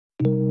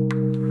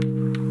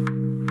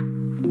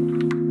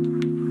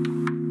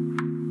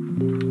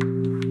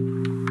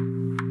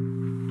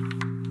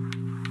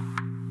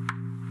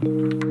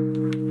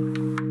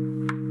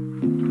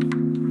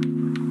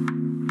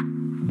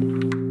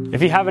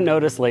If you haven't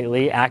noticed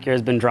lately, Acura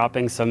has been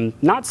dropping some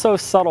not so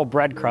subtle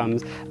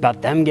breadcrumbs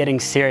about them getting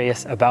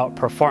serious about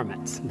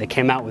performance. They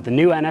came out with the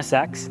new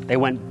NSX, they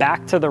went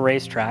back to the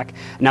racetrack,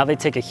 now they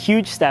take a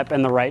huge step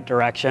in the right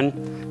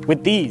direction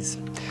with these.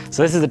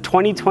 So this is the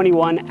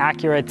 2021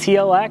 Acura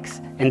TLX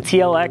and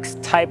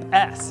TLX Type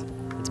S.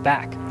 It's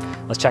back.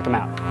 Let's check them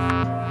out.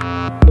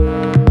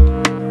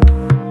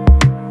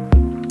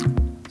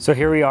 So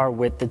here we are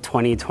with the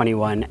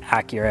 2021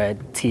 Acura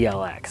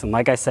TLX. And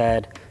like I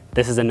said,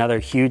 this is another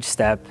huge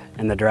step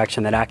in the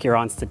direction that Acura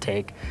wants to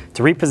take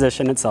to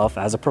reposition itself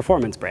as a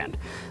performance brand.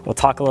 We'll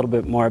talk a little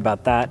bit more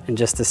about that in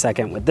just a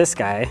second with this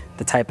guy,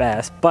 the Type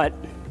S, but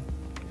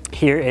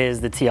here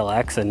is the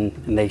TLX and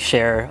they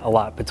share a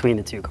lot between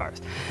the two cars.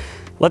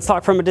 Let's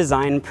talk from a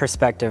design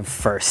perspective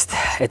first.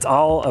 It's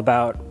all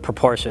about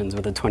proportions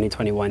with the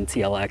 2021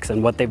 TLX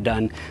and what they've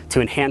done to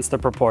enhance the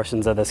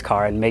proportions of this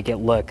car and make it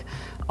look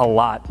a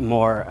lot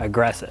more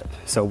aggressive.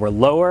 So we're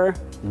lower,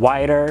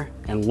 wider,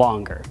 and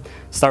longer.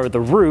 Start with the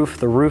roof.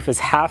 The roof is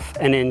 ½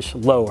 an inch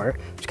lower,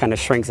 which kind of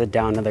shrinks it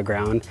down to the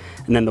ground.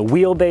 And then the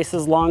wheelbase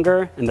is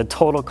longer and the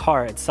total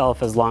car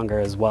itself is longer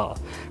as well.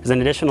 There's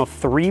an additional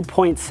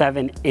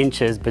 3.7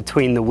 inches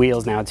between the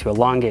wheels now to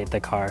elongate the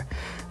car.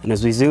 And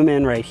as we zoom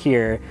in right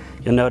here,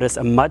 you'll notice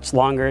a much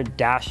longer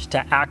dash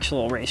to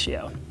axle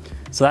ratio.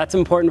 So that's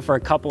important for a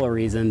couple of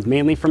reasons,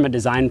 mainly from a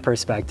design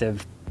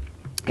perspective.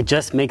 It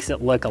just makes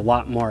it look a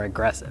lot more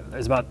aggressive.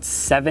 There's about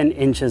 7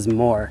 inches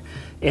more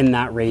in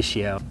that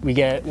ratio. We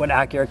get what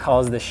Acura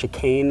calls the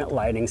chicane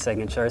lighting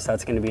signature, so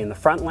that's going to be in the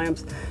front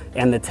lamps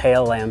and the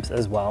tail lamps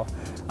as well.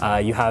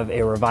 You have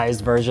a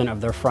revised version of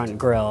their front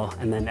grille,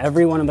 and then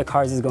every one of the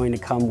cars is going to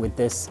come with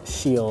this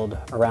shield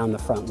around the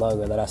front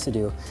logo that has to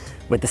do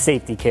with the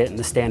safety kit and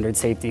the standard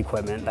safety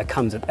equipment that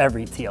comes with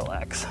every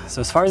TLX.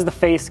 So as far as the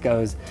face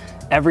goes,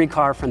 every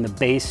car from the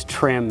base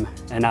trim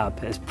and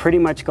up is pretty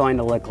much going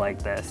to look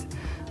like this.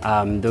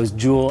 Those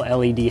dual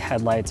LED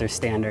headlights are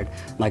standard.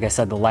 Like I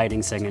said, the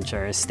lighting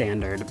signature is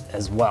standard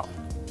as well.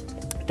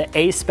 The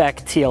A-Spec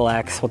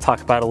TLX, we'll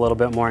talk about a little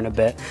bit more in a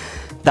bit.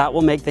 That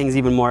will make things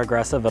even more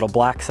aggressive. It'll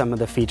black some of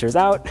the features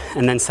out,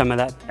 and then some of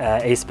that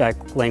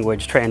A-Spec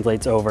language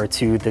translates over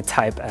to the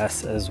Type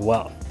S as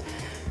well.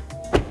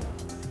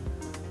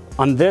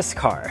 On this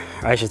car,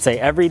 or I should say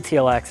every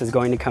TLX is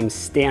going to come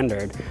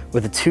standard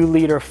with a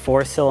 2-liter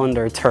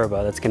 4-cylinder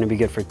turbo that's going to be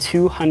good for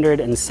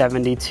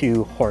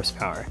 272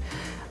 horsepower.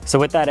 So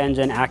with that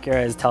engine,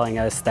 Acura is telling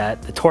us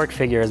that the torque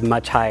figure is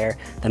much higher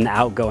than the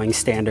outgoing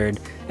standard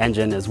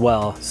engine as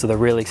well. So they're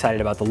really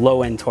excited about the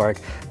low-end torque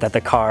that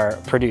the car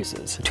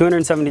produces.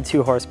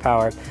 272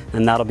 horsepower,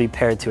 and that'll be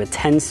paired to a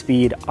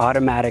 10-speed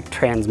automatic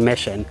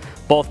transmission.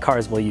 Both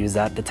cars will use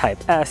that, the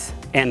Type S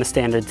and the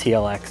standard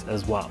TLX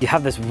as well. You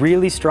have this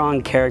really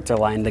strong character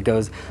line that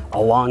goes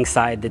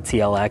alongside the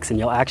TLX, and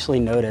you'll actually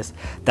notice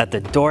that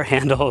the door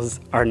handles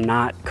are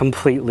not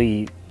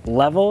completely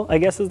level, I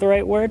guess is the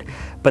right word,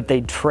 but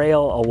they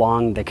trail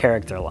along the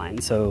character line.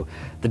 So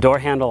the door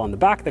handle on the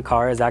back of the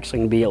car is actually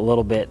going to be a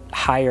little bit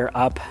higher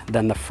up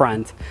than the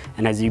front,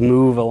 and as you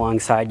move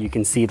alongside you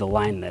can see the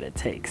line that it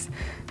takes.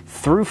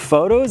 Through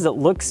photos it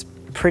looks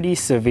pretty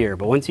severe,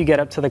 but once you get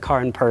up to the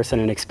car in person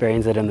and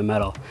experience it in the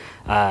metal,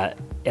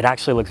 it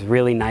actually looks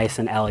really nice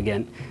and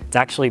elegant. It's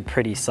actually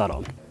pretty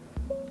subtle.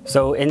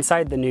 So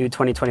inside the new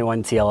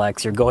 2021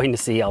 TLX, you're going to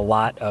see a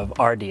lot of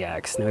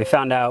RDX. Now we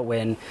found out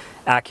when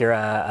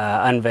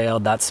Acura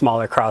unveiled that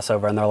smaller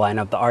crossover in their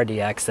lineup, the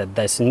RDX, that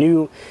this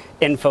new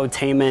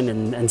infotainment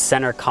and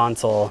center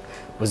console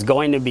was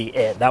going to be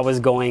it. That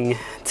was going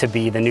to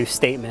be the new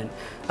statement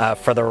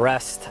for the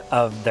rest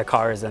of the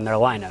cars in their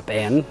lineup,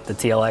 and the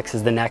TLX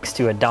is the next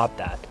to adopt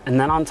that. And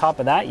then on top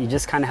of that, you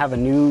just kind of have a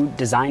new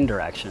design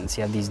direction.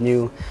 So you have these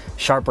new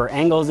sharper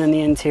angles in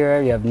the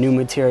interior, you have new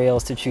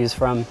materials to choose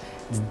from.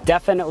 It's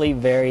definitely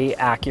very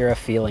Acura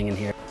feeling in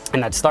here.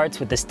 And that starts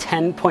with this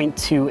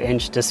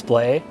 10.2-inch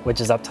display,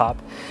 which is up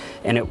top,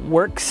 and it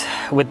works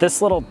with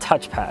this little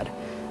touchpad.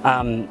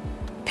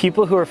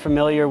 People who are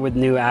familiar with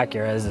new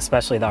Acuras,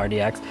 especially the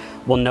RDX,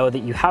 will know that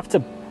you have to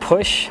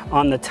push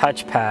on the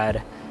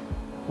touchpad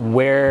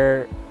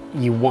where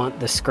you want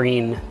the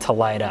screen to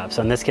light up.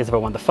 So in this case, if I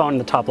want the phone in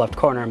the top left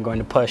corner, I'm going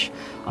to push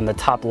on the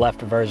top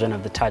left version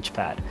of the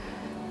touchpad.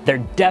 There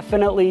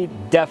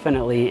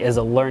definitely is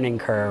a learning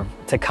curve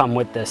to come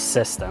with this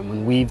system.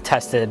 When we've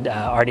tested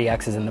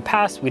RDXs in the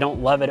past, we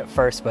don't love it at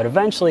first, but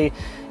eventually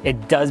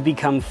it does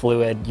become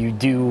fluid. You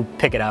do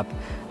pick it up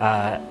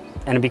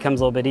and it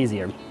becomes a little bit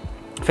easier.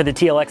 For the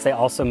TLX, they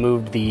also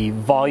moved the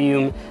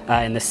volume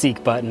and the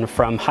seek button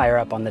from higher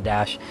up on the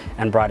dash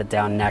and brought it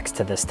down next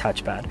to this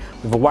touchpad.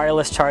 We have a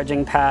wireless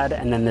charging pad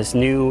and then this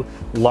new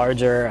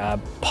larger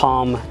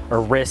palm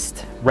or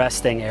wrist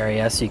resting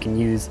area, so you can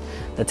use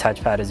the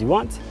touchpad as you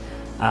want.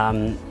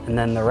 And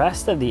then the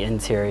rest of the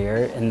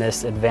interior in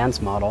this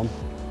advanced model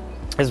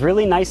is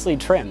really nicely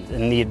trimmed.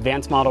 In the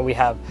advanced model, we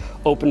have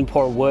open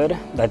pore wood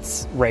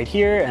that's right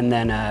here, and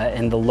then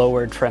in the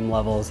lower trim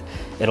levels,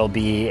 it'll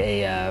be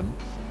a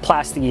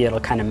plasticky, it'll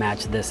kind of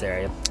match this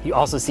area. You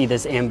also see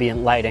this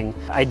ambient lighting.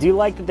 I do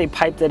like that they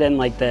piped it in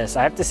like this.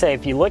 I have to say,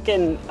 if you look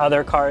in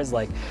other cars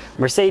like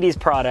Mercedes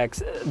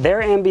products,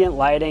 their ambient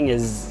lighting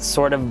is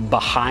sort of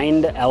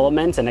behind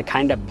elements and it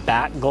kind of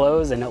bat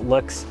glows and it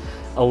looks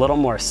a little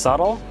more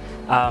subtle.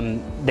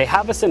 They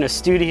have us in a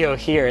studio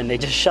here and they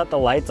just shut the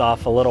lights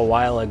off a little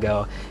while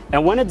ago.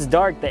 And when it's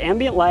dark, the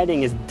ambient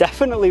lighting is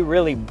definitely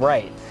really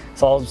bright.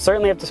 So I'll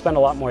certainly have to spend a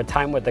lot more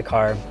time with the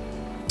car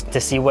to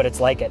see what it's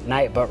like at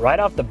night. But right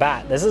off the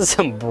bat, this is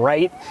some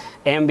bright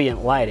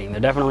ambient lighting.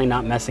 They're definitely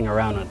not messing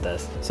around with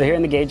this. So here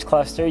in the gauge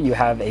cluster, you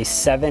have a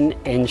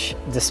 7-inch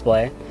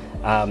display.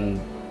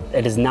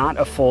 It is not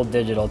a full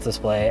digital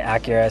display.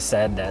 Acura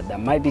said that that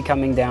might be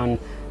coming down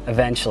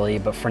eventually,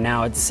 but for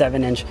now it's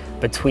 7-inch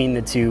between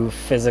the two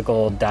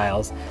physical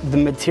dials. The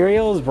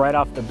materials right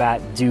off the bat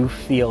do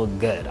feel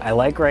good. I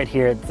like right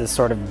here this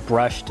sort of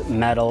brushed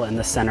metal in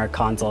the center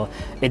console.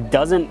 It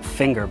doesn't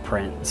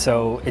fingerprint,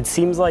 so it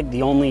seems like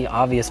the only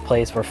obvious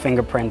place where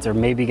fingerprints are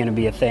maybe going to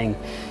be a thing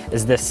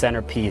is this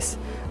center piece.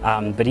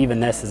 But even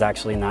this is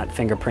actually not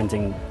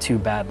fingerprinting too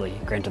badly.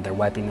 Granted, they're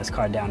wiping this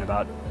car down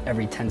about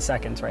every 10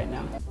 seconds right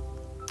now.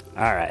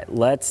 All right,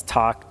 let's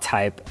talk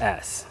Type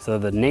S. So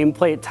the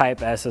nameplate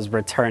Type S is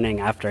returning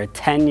after a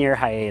 10-year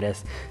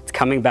hiatus. It's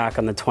coming back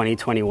on the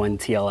 2021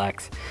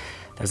 TLX.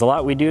 There's a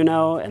lot we do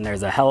know, and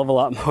there's a hell of a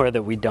lot more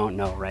that we don't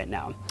know right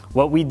now.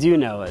 What we do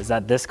know is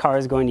that this car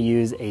is going to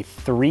use a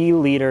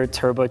 3-liter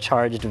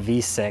turbocharged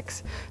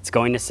V6. It's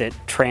going to sit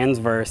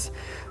transverse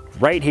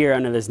right here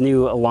under this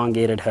new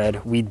elongated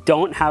hood. We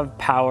don't have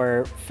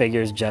power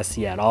figures just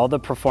yet. All the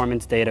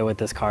performance data with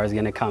this car is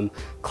going to come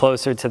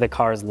closer to the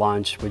car's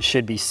launch, which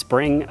should be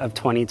spring of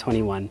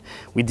 2021.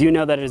 We do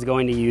know that it is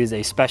going to use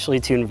a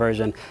specially tuned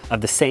version of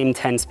the same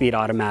 10-speed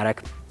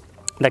automatic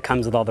that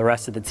comes with all the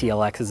rest of the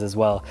TLXs as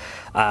well.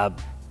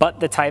 But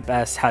the Type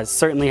S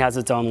certainly has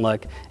its own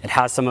look. It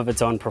has some of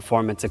its own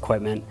performance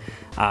equipment.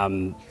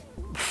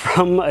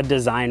 From a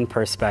design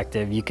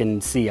perspective, you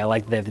can see, I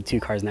like that they have the two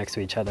cars next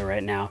to each other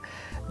right now,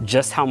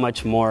 just how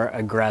much more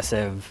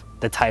aggressive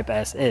the Type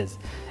S is.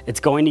 It's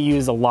going to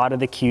use a lot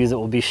of the cues that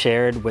will be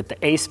shared with the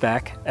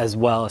A-Spec as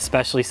well,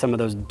 especially some of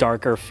those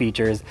darker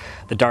features,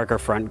 the darker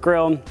front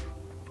grille,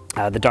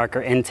 the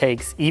darker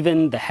intakes,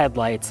 even the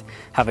headlights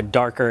have a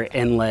darker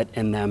inlet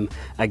in them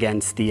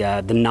against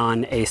the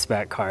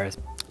non-A-Spec cars.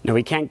 Now,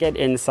 we can't get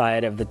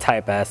inside of the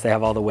Type S. They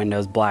have all the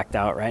windows blacked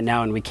out right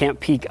now, and we can't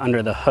peek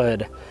under the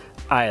hood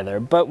either.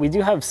 But we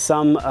do have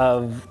some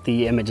of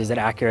the images that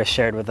Acura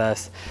shared with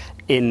us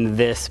in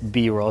this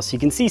B-roll. So you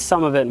can see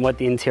some of it and what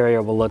the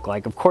interior will look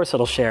like. Of course,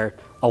 it'll share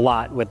a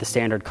lot with the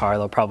standard car.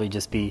 There'll probably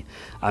just be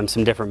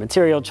some different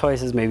material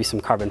choices, maybe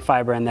some carbon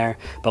fiber in there,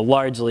 but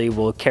largely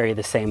will carry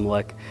the same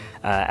look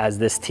as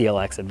this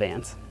TLX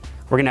Advance.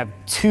 We're gonna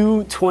have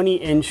two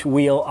 20-inch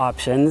wheel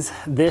options.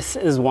 This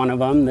is one of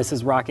them. This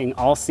is rocking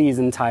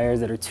all-season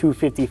tires that are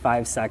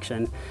 255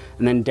 section.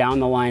 And then down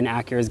the line,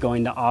 Acura is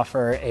going to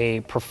offer a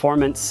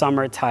performance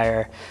summer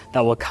tire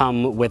that will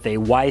come with a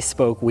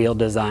Y-spoke wheel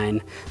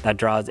design that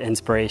draws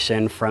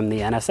inspiration from the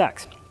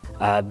NSX.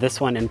 This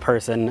one in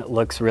person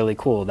looks really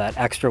cool. That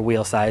extra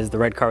wheel size, the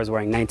red car was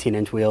wearing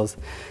 19-inch wheels.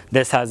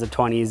 This has the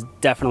 20s,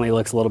 definitely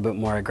looks a little bit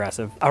more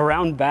aggressive.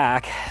 Around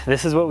back,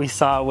 this is what we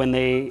saw when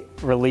they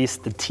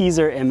released the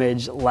teaser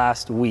image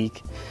last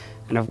week.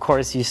 And of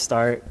course you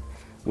start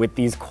with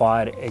these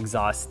quad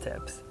exhaust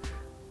tips.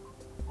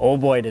 Oh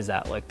boy, does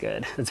that look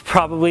good. It's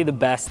probably the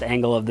best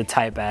angle of the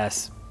Type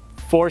S,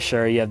 for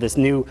sure. You have this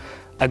new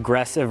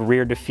aggressive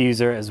rear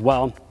diffuser as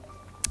well.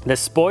 The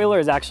spoiler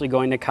is actually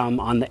going to come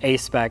on the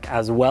A-Spec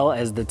as well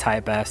as the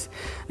Type S,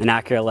 and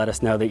Acura let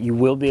us know that you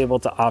will be able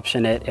to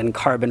option it in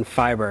carbon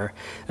fiber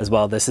as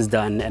well. This is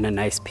done in a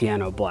nice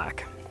piano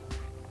black.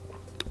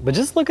 But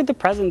just look at the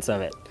presence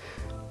of it.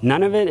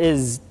 None of it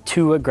is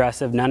too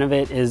aggressive, none of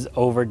it is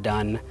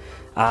overdone.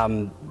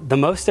 The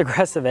most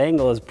aggressive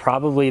angle is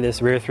probably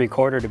this rear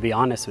 3/4, to be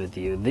honest with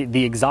you.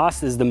 The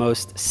exhaust is the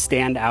most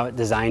standout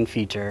design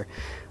feature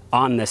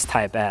on this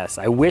Type S.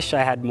 I wish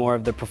I had more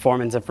of the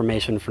performance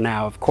information for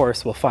now. Of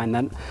course, we'll find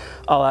that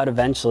all out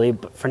eventually,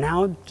 but for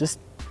now, just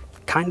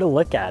kind of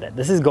look at it.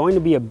 This is going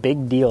to be a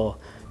big deal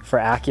for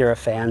Acura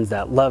fans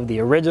that love the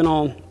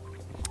original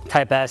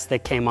Type S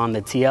that came on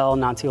the TL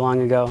not too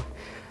long ago.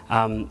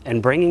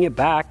 And bringing it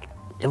back,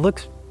 it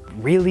looks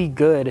really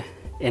good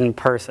in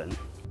person.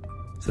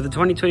 So the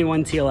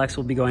 2021 TLX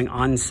will be going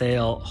on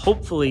sale,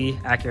 hopefully,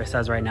 Acura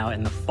says right now,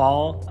 in the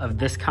fall of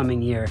this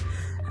coming year.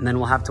 And then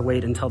we'll have to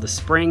wait until the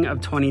spring of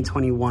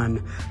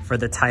 2021 for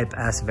the Type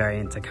S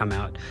variant to come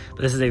out.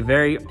 But this is a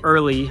very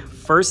early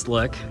first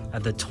look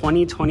at the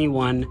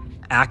 2021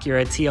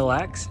 Acura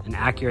TLX and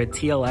Acura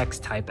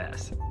TLX Type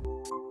S.